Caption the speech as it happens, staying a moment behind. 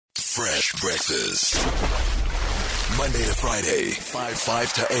Fresh breakfast. Monday to Friday,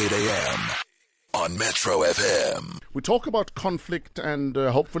 5 to 8 a.m. on Metro FM. We talk about conflict and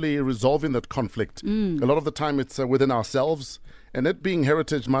hopefully resolving that conflict. A lot of the time it's within ourselves. And it being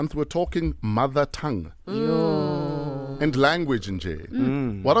Heritage Month, we're talking mother tongue. And language,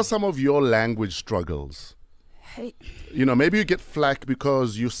 Nje. What are some of your language struggles? Hey. You know, maybe you get flack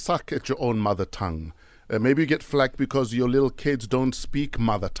because you suck at your own mother tongue. Maybe you get flack because your little kids don't speak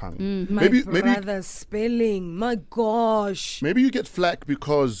mother tongue. My brother's spelling, my gosh. Maybe you get flack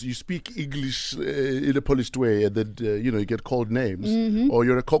because you speak English in a polished way and then, you get called names. Or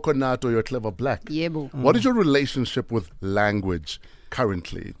you're a coconut or you're a clever black. Yebo. What is your relationship with language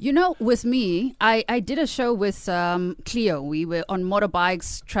currently? You know, with me, I did a show with Cleo. We were on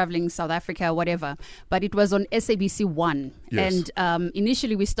motorbikes traveling South Africa, whatever. But it was on SABC 1. Yes. And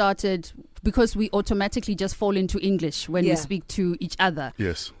initially we started, because we automatically just fall into English when we speak to each other.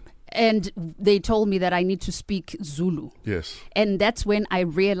 Yes. And they told me that I need to speak Zulu. Yes. And that's when I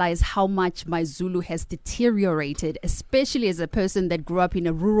realized how much my Zulu has deteriorated, especially as a person that grew up in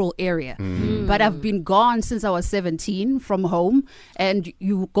a rural area. But I've been gone since I was 17 from home. And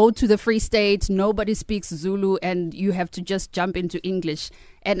you go to the Free State, nobody speaks Zulu, and you have to just jump into English.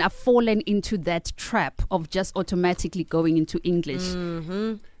 And I've fallen into that trap of just automatically going into English.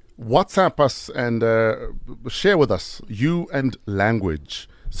 WhatsApp us and share with us you and language.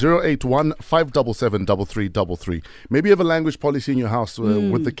 081-577-3333. Maybe you have a language policy in your house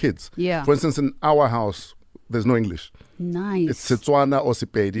with the kids. Yeah. For instance, in our house, there's no English. Nice. It's Setswana or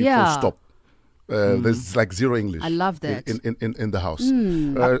Sepedi, full stop. There's like zero English. I love that. In the house.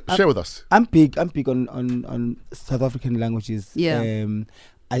 Share with us. I'm big on South African languages. Yeah.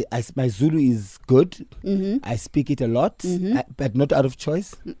 My Zulu is good. I speak it a lot, but not out of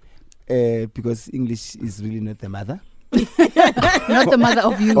choice, because English is really not the mother. Not the mother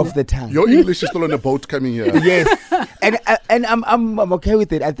of you. Of the tongue. Your English is still on a boat coming here. Yes, and I'm okay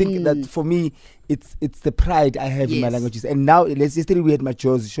with it. I think that for me, it's the pride I have in my languages. And now, yesterday we had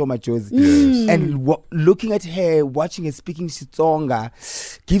show Machozi. Yes. And looking at her, watching her speaking Xitsonga,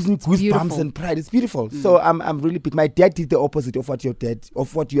 gives me goosebumps and pride. It's beautiful. So I'm really big. My dad did the opposite of what you're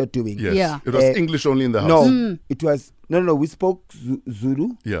doing. Yes. Yeah. It was English only in the house. No, it was no. We spoke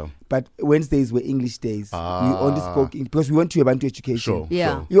Zulu. Yeah. But Wednesdays were English days. We only spoke because we went to Abantu education. Sure.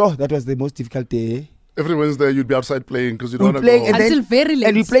 Yeah. Sure. That was the most difficult day. Every Wednesday you'd be outside playing because you don't want to go. Until very late.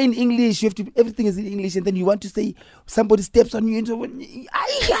 And we play in English. You have to. Everything is in English, and then you want to say somebody steps on you, and so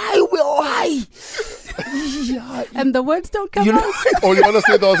And the words don't come out. Or you want to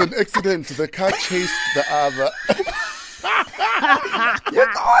say there was an accident. The car chased the other.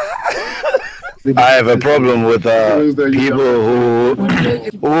 I have a problem with people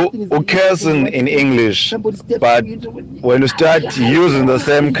who curse in English, but when you start using the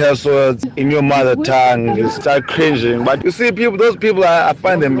same curse words in your mother tongue, you start cringing. But you see, those people, I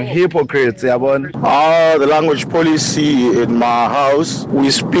find them hypocrites. The language policy in my house, we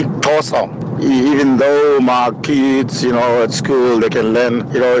speak Xhosa. Even though my kids, at school, they can learn,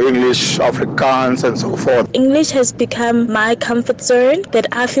 English, Afrikaans, and so forth. English has become my comfort zone that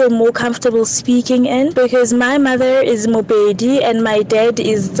I feel more comfortable speaking in, because my mother is Mopedi and my dad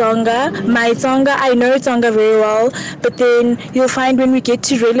is Tsonga. My Tsonga, I know Tsonga very well, but then you'll find when we get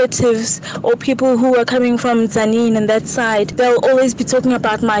to relatives or people who are coming from Zanin and that side, they'll always be talking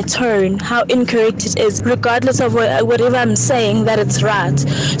about my tone, how incorrect it is, regardless of whatever I'm saying, that it's right.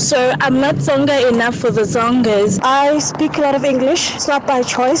 So I'm not Tsonga enough for the Tsongas. I speak a lot of English. It's not by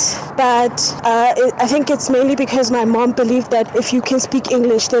choice, but I think it's mainly because my mom believed that if you can speak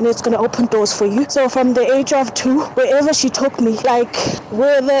English, then it's going to open doors for you. So from the age of 2, wherever she took me, like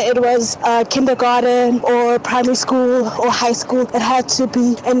whether it was kindergarten or primary school or high school, it had to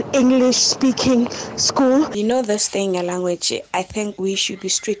be an English-speaking school. This thing, a language, I think we should be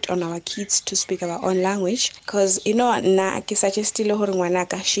strict on our kids to speak our own language, because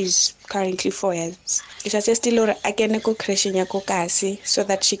she's currently 4 years. It's just still so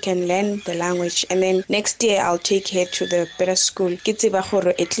that she can learn the language, and then next year I'll take her to the better school.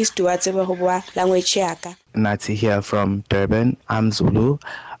 At least do language. Nati here from Durban. I'm Zulu.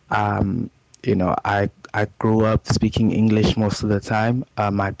 I grew up speaking English most of the time.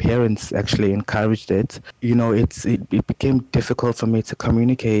 My parents actually encouraged it. It became difficult for me to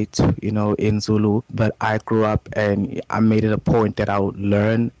communicate, in Zulu, but I grew up and I made it a point that I would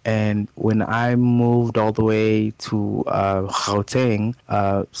learn. And when I moved all the way to Gauteng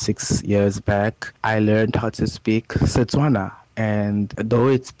 6 years back, I learned how to speak Setswana. And though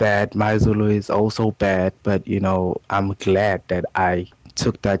it's bad, my Zulu is also bad, but I'm glad that I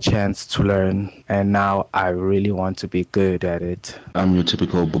took that chance to learn, and now I really want to be good at it. I'm your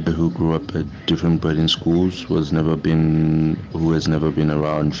typical boy who grew up at different boarding schools, who has never been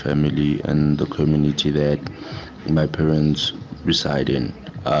around family and the community that my parents reside in.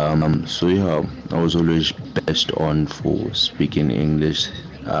 So yeah, I was always bashed on for speaking English.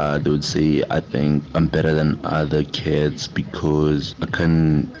 They would say I think I'm better than other kids because I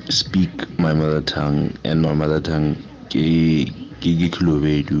can speak my mother tongue, and my mother tongue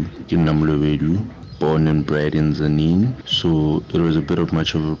born and bred in Zanin. So it was a bit of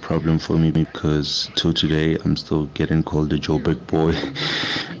much of a problem for me because till today I'm still getting called a Joburg boy.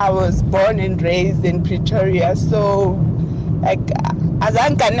 I was born and raised in Pretoria, so like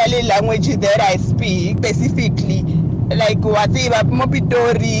Azankanali language that I speak specifically, like whatever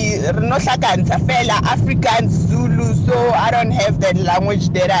Mopitori, Renohlakansa, Fela, Afrikaans, Zulu, so I don't have that language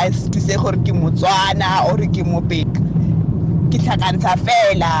that I to say Horki Motswana or Mopik.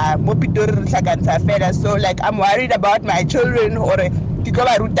 So like I'm worried about my children or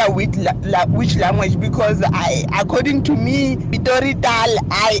which language, because according to me,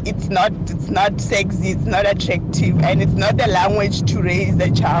 it's not sexy, it's not attractive, and it's not a language to raise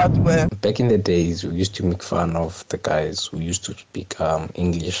a child with. Back in the days, we used to make fun of the guys who used to speak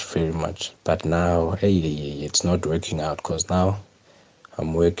English very much, but now it's not working out, because now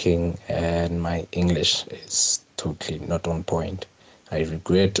I'm working and my English is totally not on point. I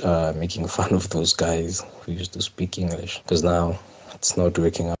regret making fun of those guys who used to speak English, because now it's not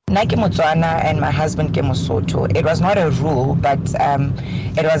working out. Nike Motswana and my husband came Soto. It was not a rule, but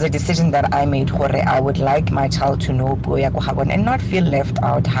it was a decision that I made. I would like my child to know and not feel left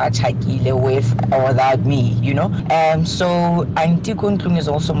out with or without me, you know. So Auntie Kuntlung is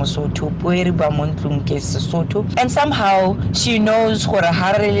also Mosoto, and somehow she knows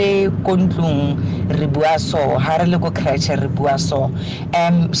Harele Kuntlung Ribuaso, Harele Kreche Ribuaso.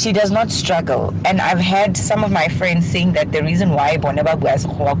 She does not struggle. And I've had some of my friends saying that the reason why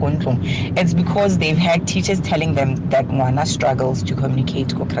it's because they've had teachers telling them that Mwana struggles to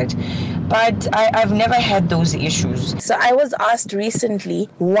communicate. But I've never had those issues. So I was asked recently,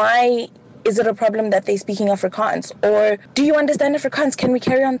 why is it a problem that they're speaking Afrikaans? Or do you understand Afrikaans? Can we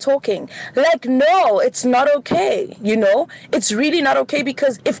carry on talking? Like, no, it's not okay, you know? It's really not okay,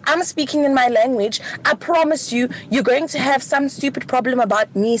 because if I'm speaking in my language, I promise you, you're going to have some stupid problem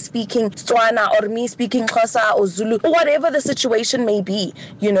about me speaking Tswana or me speaking Xhosa or Zulu, or whatever the situation may be,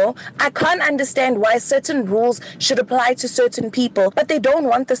 you know? I can't understand why certain rules should apply to certain people, but they don't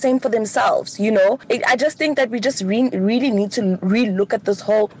want the same for themselves, you know? I just think that we just really need to re-look at this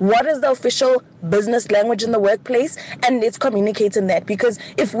whole, what is the official business language in the workplace, and let's communicate in that, because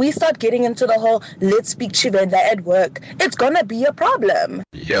if we start getting into the whole let's speak Chivenda at work, it's gonna be a problem.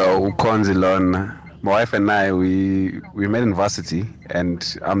 Yo, Konzilon, my wife and I, we met in varsity,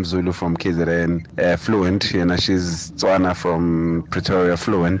 and I'm Zulu from KZN, fluent, you know, she's Tswana from Pretoria,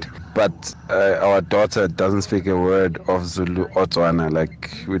 fluent, but our daughter doesn't speak a word of Zulu or Tswana.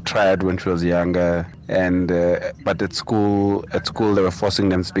 Like, we tried when she was younger, and but at school they were forcing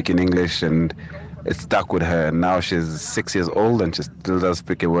them to speak in English, and it stuck with her. Now she's 6 years old and she still doesn't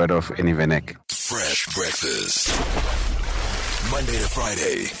speak a word of any Venek. Fresh breakfast, Monday to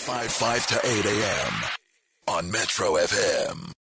Friday, 5 to 8 a.m. on Metro FM.